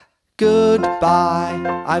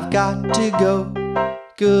Goodbye, I've got to go.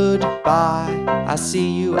 Goodbye, I'll see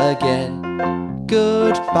you again.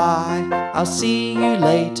 Goodbye, I'll see you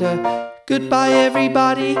later. Goodbye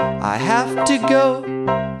everybody, I have to go.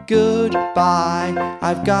 Goodbye,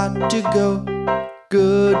 I've got to go.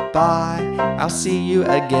 Goodbye, I'll see you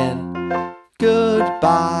again.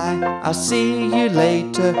 Goodbye, I'll see you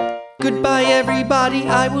later. Goodbye everybody,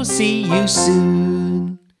 I will see you soon.